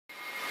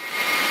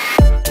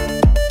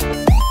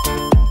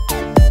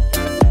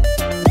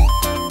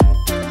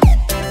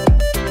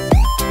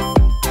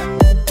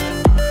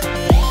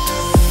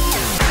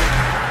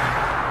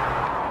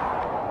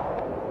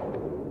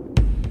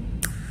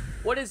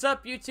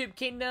up, YouTube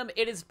Kingdom?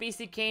 It is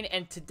BC Kane,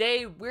 and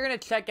today we're going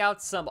to check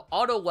out some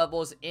auto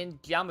levels in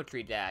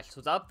Geometry Dash. So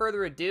without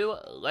further ado,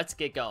 let's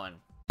get going.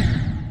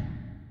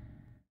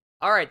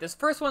 Alright, this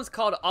first one's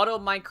called Auto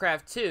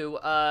Minecraft 2.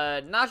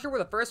 Not sure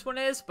where the first one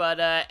is, but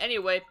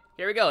anyway,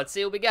 here we go. Let's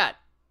see what we got.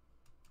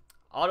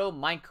 Auto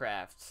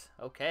Minecraft.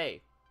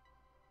 Okay.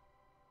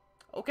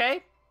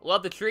 Okay.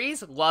 Love the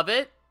trees. Love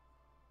it.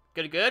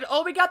 Good, good.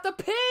 Oh, we got the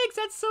pigs!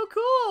 That's so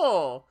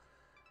cool!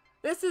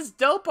 This is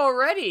dope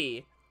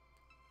already.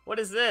 What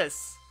is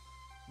this?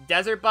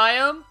 Desert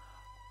biome?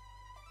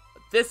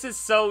 This is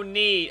so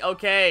neat.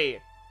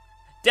 Okay.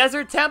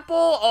 Desert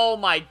temple? Oh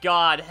my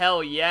god.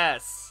 Hell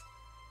yes.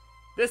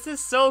 This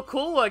is so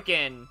cool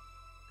looking.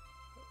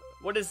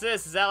 What is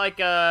this? Is that like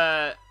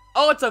a...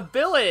 Oh, it's a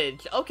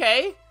village.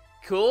 Okay.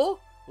 Cool.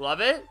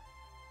 Love it.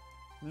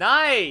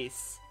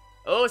 Nice.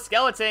 Oh,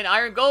 skeleton.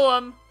 Iron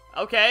golem.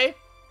 Okay.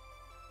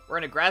 We're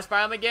in a grass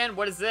biome again.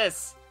 What is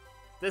this?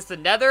 This the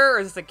nether, or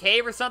is this a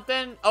cave or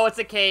something? Oh, it's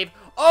a cave.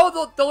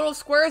 Oh, the little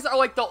squares are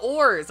like the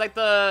ores. Like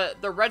the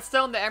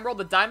redstone, the emerald,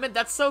 the diamond.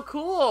 That's so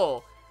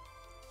cool.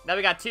 Now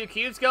we got 2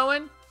 cubes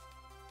going.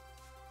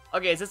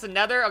 Okay, is this a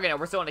nether? Okay, no,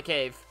 we're still in a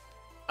cave.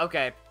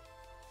 Okay.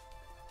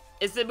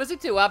 Is the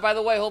music too loud, by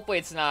the way? Hopefully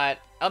it's not.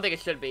 I don't think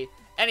it should be.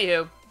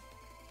 Anywho.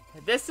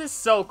 This is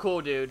so cool,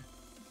 dude.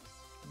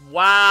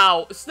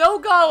 Wow. Snow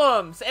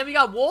golems! And we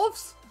got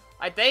wolves,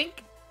 I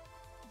think.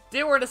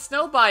 Dude, we're in a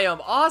snow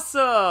biome.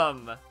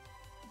 Awesome.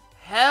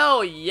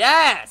 Hell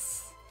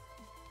yes!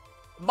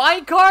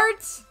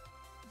 Minecarts?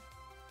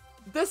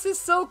 This is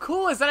so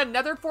cool. Is that a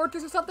nether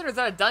fortress or something? Or is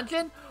that a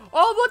dungeon?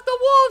 Oh, look, the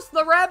wolves!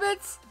 The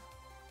rabbits!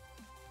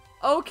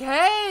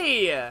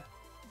 Okay!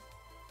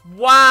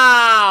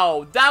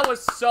 Wow! That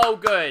was so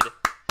good.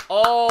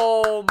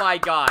 Oh my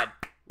god.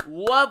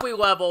 Lovely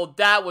level.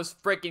 That was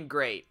freaking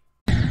great.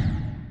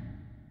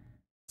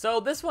 So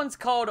this one's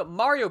called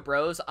Mario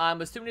Bros.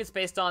 I'm assuming it's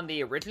based on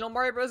the original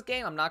Mario Bros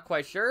game. I'm not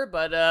quite sure,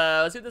 but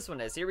let's see what this one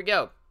is. Here we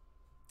go.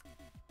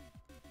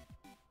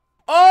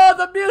 Oh,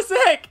 the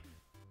music!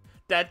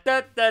 Dude, look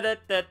at them!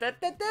 Got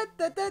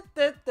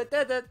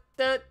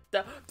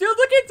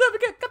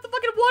the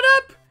fucking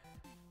one-up!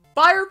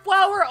 Fire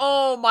flower!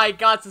 Oh my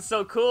god, this is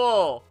so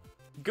cool.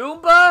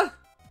 Goomba?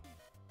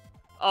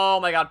 Oh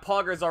my god,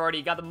 Poggers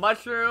already. Got the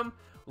mushroom.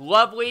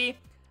 Lovely.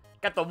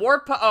 Got the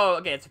warp. Oh,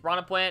 okay, it's a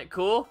piranha plant.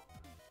 Cool.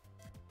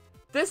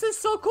 This is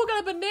so cool.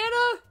 Got a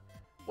banana.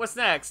 What's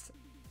next?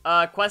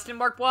 Question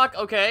mark block.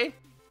 Okay.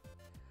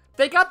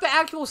 They got the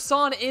actual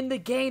song in the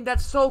game.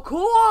 That's so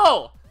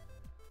cool.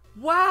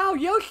 Wow,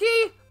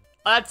 Yoshi.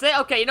 That's it.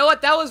 Okay, you know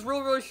what? That was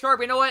really, really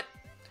sharp. You know what?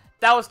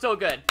 That was still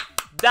good.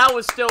 That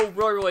was still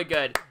really, really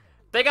good.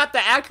 They got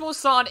the actual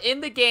song in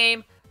the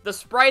game. The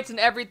sprites and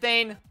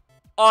everything.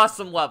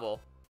 Awesome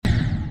level.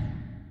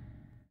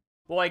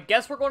 Well, I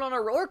guess we're going on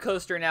a roller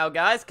coaster now,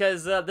 guys,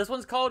 because this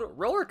one's called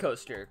Roller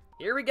Coaster.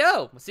 Here we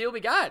go. Let's see what we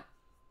got.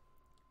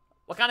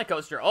 What kind of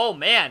coaster? Oh,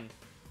 man.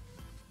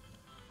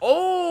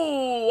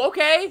 Oh,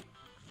 okay.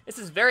 This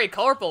is very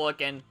colorful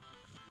looking.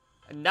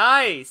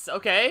 Nice.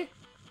 Okay.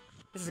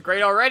 This is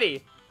great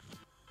already.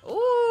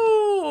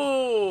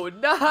 Ooh,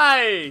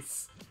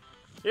 nice.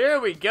 Here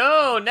we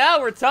go. Now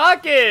we're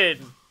talking.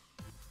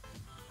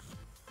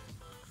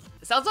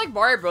 It sounds like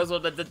Mario Bros. A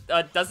little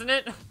bit, doesn't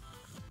it?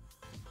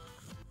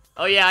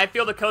 Oh yeah, I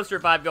feel the coaster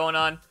vibe going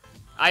on.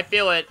 I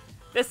feel it.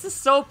 This is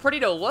so pretty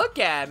to look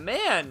at,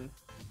 man.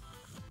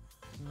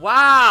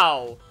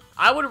 Wow.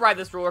 I would ride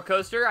this roller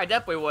coaster. I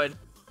definitely would.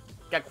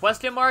 Got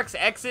question marks,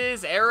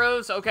 X's,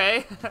 arrows.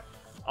 Okay.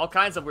 All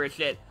kinds of weird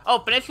shit. Oh,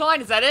 finish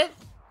line? Is that it?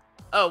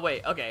 Oh,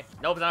 wait. Okay.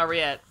 Nope, it's not over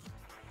yet.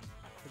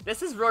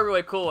 This is really,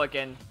 really cool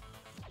looking.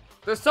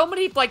 There's so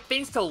many, like,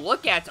 things to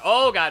look at.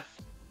 Oh, God.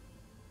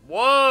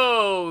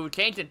 Whoa.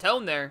 Change in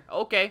tone there.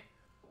 Okay.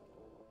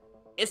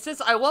 It's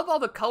just, I love all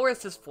the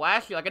colors just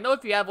flashy. Like, I know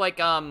if you have, like,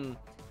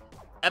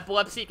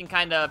 epilepsy, it can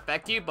kind of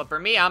affect you, but for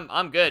me,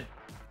 I'm good.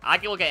 I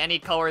can look at any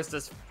colors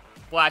just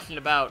flashing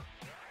about.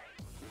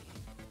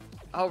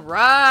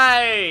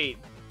 Alright!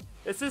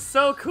 This is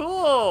so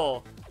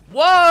cool!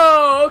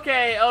 Whoa!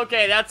 Okay,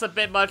 okay, that's a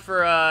bit much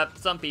for,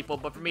 some people,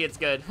 but for me, it's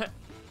good.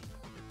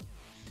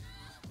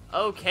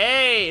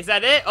 Okay, is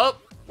that it? Oh,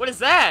 what is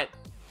that?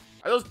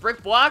 Are those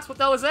brick blocks? What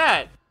the hell is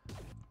that?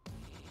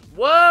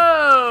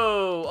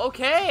 Whoa!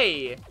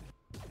 Okay!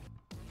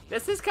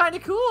 This is kind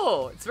of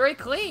cool. It's very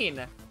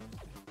clean.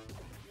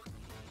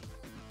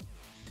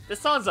 This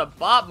song's a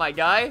bop, my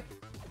guy.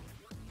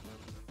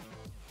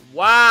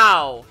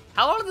 Wow!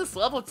 How long did this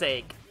level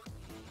take?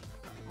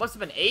 Must have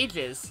been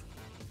ages.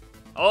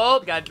 Oh,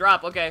 gotta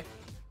drop. Okay.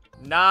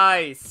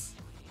 Nice.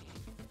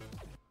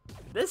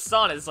 This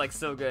song is, like,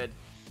 so good.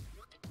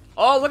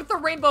 Oh, look at the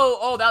rainbow.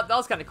 Oh, that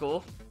was kind of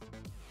cool.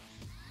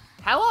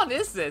 How long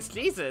is this?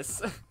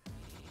 Jesus.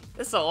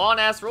 This is a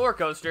long-ass roller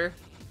coaster.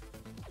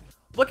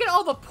 Look at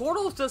all the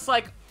portals just,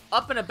 like,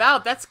 up and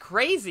about. That's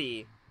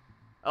crazy.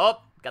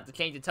 Oh, got to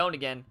change the tone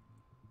again.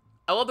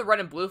 I love the red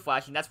and blue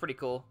flashing. That's pretty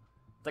cool.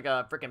 It's like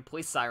a freaking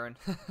police siren.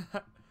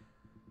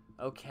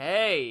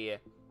 Okay.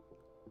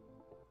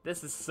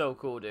 This is so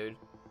cool, dude.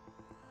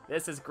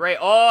 This is great.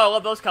 Oh, I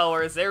love those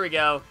colors. There we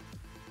go.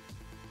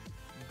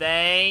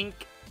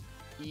 Thank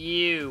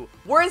you.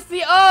 Where's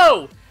the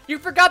O? You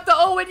forgot the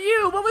O and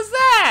U. What was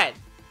that?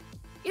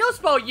 You don't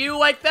spell U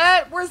like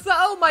that. Where's the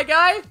O, my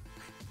guy?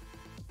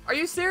 Are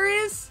you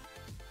serious?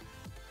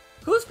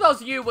 Who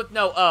spells U with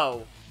no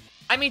O?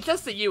 I mean,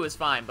 just the U is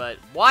fine, but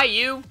why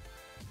U?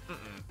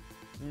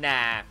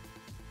 Nah.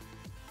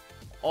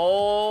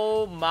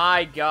 Oh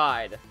my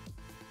god.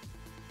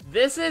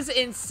 This is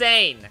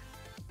insane.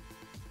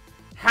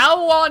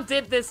 How long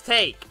did this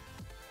take?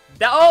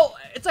 Oh,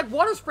 it's like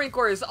water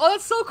sprinklers. Oh,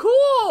 that's so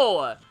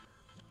cool.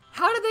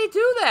 How did they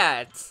do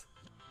that?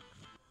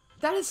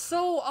 That is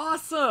so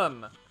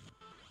awesome.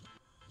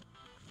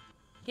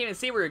 Can't even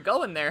see where you're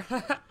going there.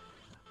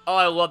 Oh,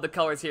 I love the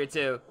colors here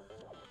too.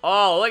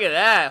 Oh, look at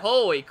that.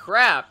 Holy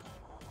crap.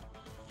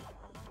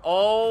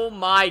 Oh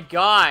my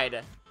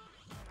god.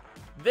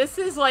 This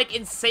is like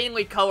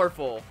insanely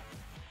colorful.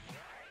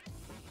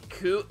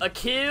 Cool. A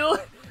kill.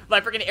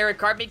 Like freaking Eric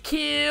Cartman.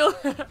 Kill.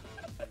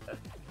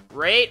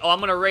 Rate? Oh, I'm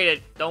gonna rate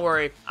it. Don't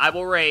worry. I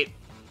will rate.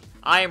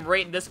 I am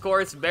rating this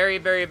course very,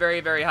 very, very,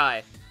 very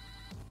high.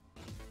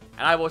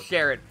 And I will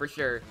share it for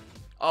sure.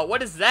 Oh,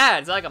 what is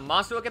that? Is that like a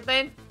monster looking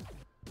thing?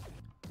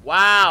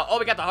 Wow. Oh,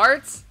 we got the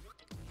hearts?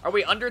 Are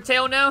we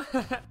Undertale now?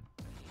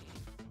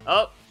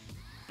 Oh,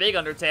 big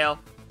Undertale.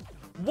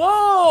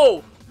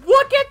 Whoa!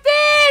 Look at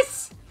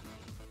this!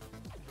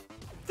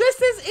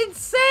 This is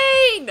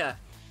insane!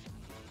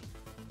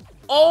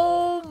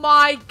 Oh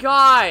my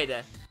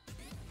god.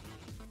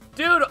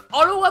 Dude,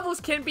 auto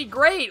levels can be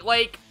great.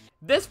 Like,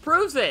 this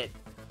proves it.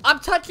 I'm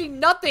touching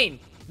nothing.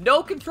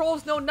 No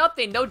controls, no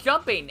nothing, no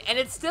jumping. And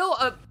it's still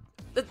a...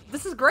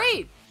 This is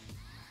great.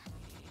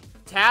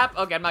 Tap?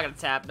 Okay, I'm not gonna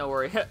tap, no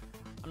worry.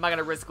 I'm not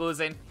gonna risk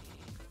losing.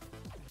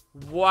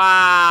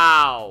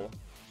 Wow.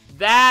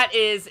 That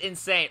is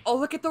insane. Oh,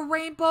 look at the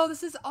rainbow.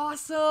 This is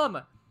awesome.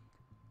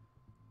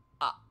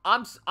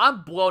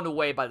 I'm blown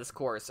away by this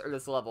course, or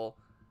this level.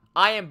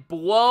 I am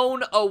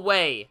blown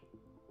away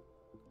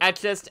at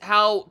just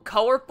how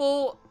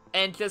colorful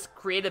and just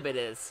creative it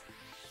is.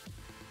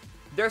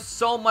 There's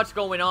so much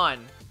going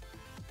on.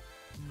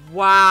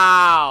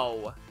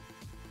 Wow.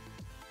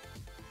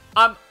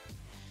 I'm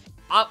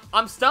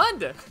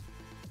stunned.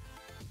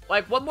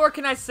 Like, what more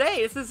can I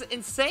say? This is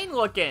insane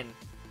looking.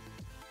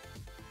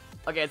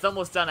 Okay, it's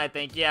almost done, I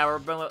think. Yeah, we're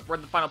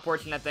in the final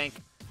portion, I think.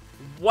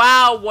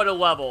 Wow, what a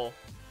level.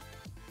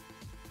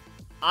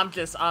 I'm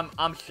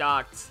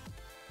shocked.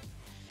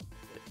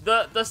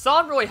 The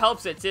song really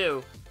helps it,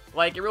 too.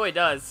 Like, it really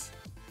does.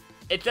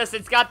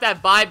 It's got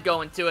that vibe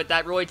going to it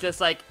that really just,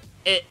 like,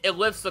 it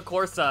lifts the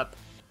course up.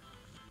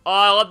 Oh,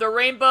 I love the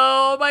rainbow.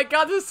 Oh my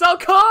god, this is so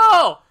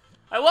cool.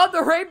 I love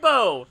the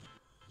rainbow.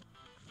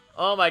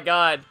 Oh my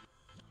god.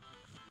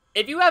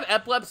 If you have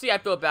epilepsy, I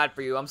feel bad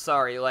for you. I'm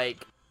sorry.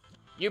 Like,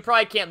 you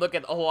probably can't look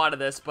at a whole lot of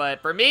this,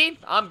 but for me,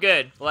 I'm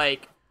good.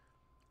 Like,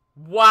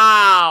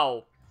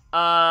 wow.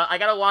 I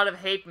got a lot of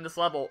hate from this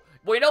level.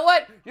 Well, you know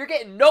what? You're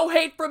getting no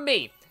hate from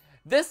me.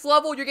 This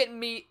level, you're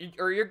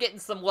getting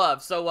some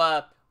love.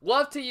 So,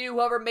 love to you,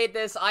 whoever made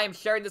this. I am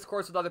sharing this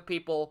course with other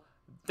people.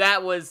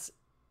 That was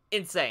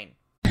insane.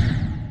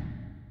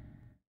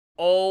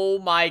 Oh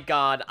my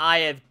god, I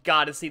have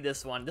got to see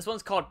this one. This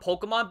one's called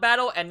Pokemon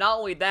Battle, and not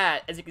only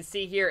that, as you can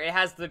see here, it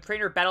has the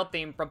trainer battle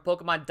theme from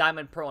Pokemon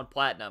Diamond, Pearl, and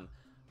Platinum.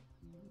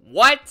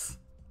 What?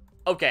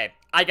 Okay,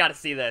 I gotta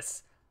see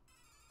this.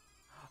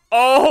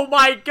 Oh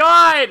my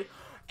god!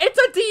 It's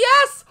a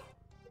DS!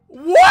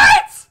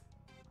 What?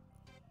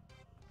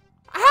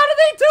 How did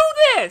they do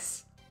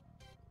this?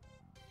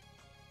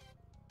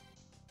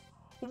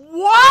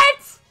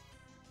 What?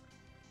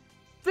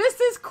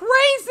 This is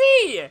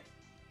crazy!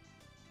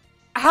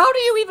 How do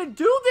you even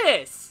do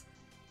this?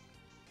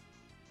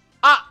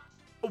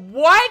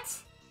 What?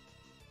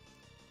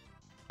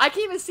 I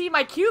can't even see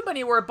my cube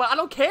anywhere, but I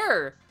don't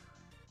care.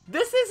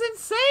 This is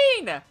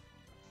insane!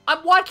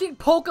 I'm watching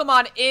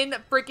Pokemon in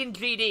freaking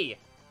GD.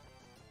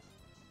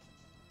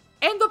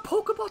 And the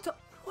Pokeball to...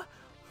 What?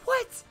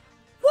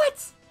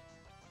 What?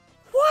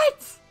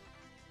 What?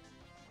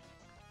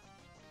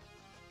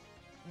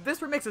 This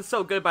remix is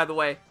so good, by the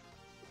way.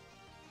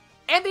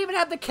 And they even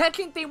have the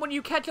catching thing when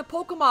you catch a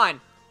Pokemon.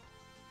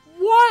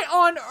 What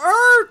on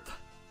earth?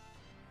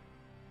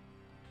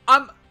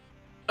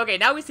 Okay,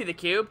 now we see the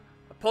cube.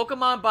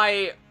 Pokemon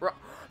by...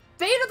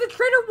 Fate of the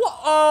Trainer...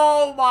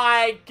 Oh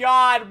my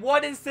god,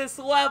 what is this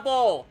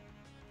level?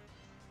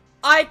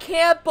 I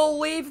can't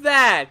believe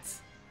that.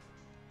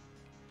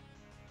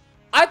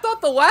 I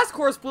thought the last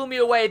course blew me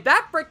away.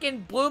 That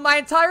freaking blew my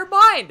entire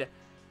mind.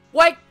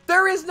 Like,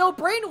 there is no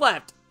brain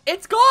left.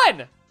 It's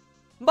gone.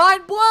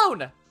 Mind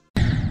blown.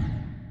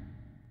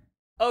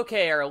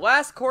 Okay, our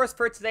last course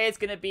for today is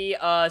going to be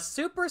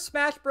Super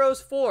Smash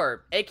Bros.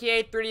 4,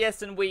 aka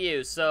 3DS and Wii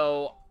U.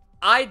 So,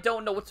 I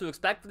don't know what to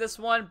expect for this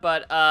one,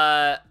 but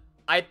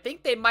I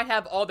think they might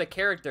have all the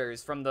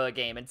characters from the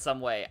game in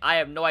some way. I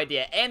have no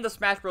idea. And the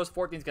Smash Bros.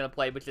 14 is going to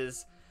play, which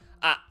is...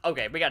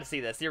 okay, we got to see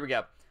this. Here we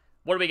go.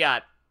 What do we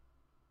got?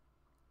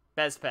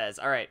 Pez.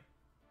 Alright.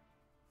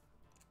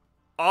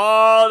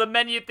 Oh, the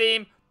menu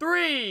theme.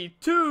 3,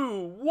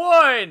 2,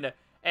 1.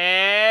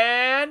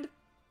 And...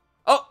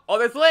 Oh,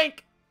 there's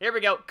Link. Here we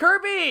go.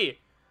 Kirby.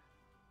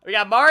 We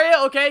got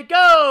Mario. Okay,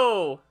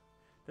 go.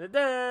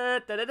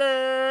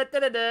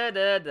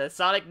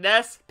 Sonic,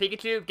 Ness,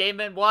 Pikachu, Game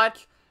 &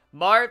 Watch,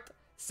 Marth,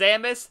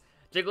 Samus,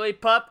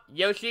 Jigglypuff,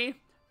 Yoshi,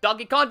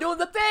 Donkey Kong doing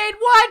the thing.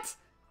 What?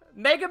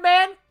 Mega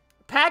Man,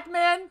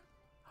 Pac-Man.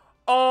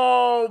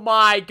 Oh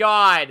my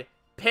God.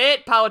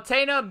 Pit,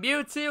 Palutena,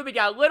 Mewtwo. We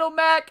got Little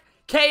Mac,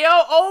 KO.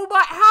 Oh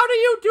my! How do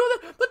you do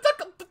this?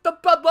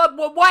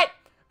 What?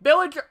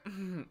 Villager.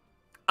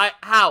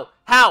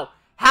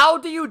 How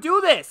do you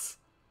do this?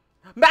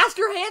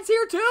 Master Hand's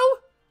here too?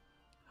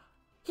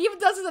 He even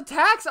does his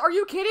attacks? Are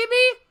you kidding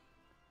me?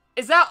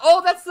 Is that...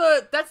 Oh, that's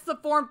the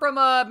form from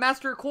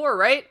Master Core,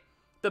 right?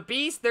 The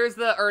Beast, there's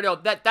the... Or no,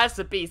 that's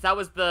the Beast. That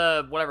was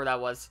the... Whatever that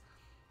was.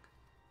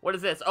 What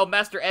is this? Oh,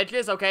 Master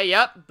Edges. Okay,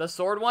 yep. The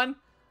sword one.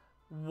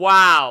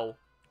 Wow.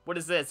 What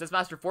is this? This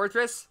Master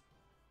Fortress?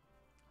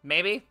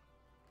 Maybe?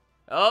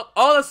 Oh,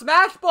 the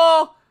Smash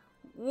Ball!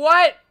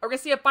 What? Are we gonna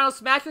see a Final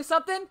Smash or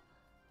something?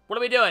 What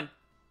are we doing?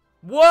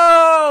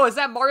 Whoa! Is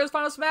that Mario's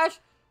Final Smash?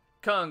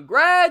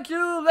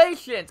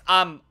 Congratulations!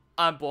 I'm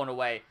blown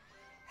away.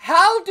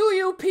 How do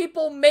you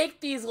people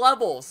make these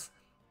levels?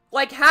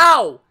 Like,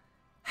 how?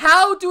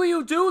 How do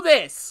you do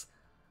this?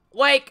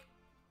 Like,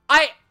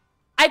 I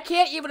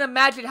can't even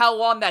imagine how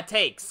long that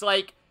takes.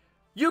 Like,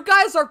 you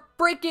guys are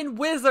freaking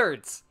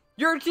wizards.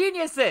 You're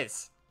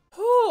geniuses.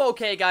 Whew,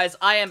 okay, guys,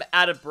 I am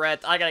out of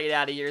breath. I gotta get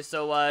out of here.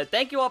 So,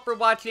 thank you all for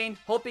watching.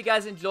 Hope you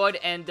guys enjoyed.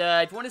 And,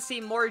 if you want to see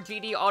more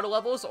GD auto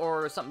levels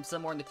or something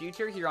similar in the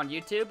future here on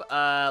YouTube,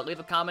 leave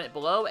a comment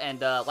below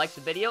and, like the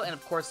video. And,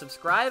 of course,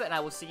 subscribe. And I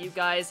will see you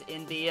guys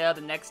in the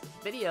next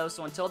video.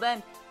 So, until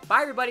then,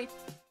 bye, everybody.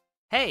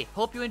 Hey,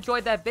 hope you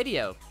enjoyed that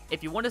video.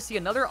 If you want to see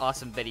another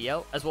awesome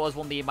video, as well as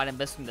one that you might have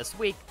missed from this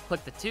week,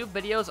 click the 2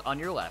 videos on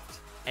your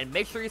left. And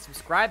make sure you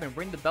subscribe and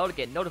ring the bell to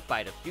get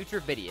notified of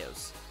future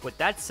videos. With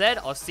that said,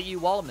 I'll see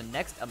you all in the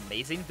next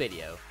amazing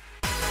video.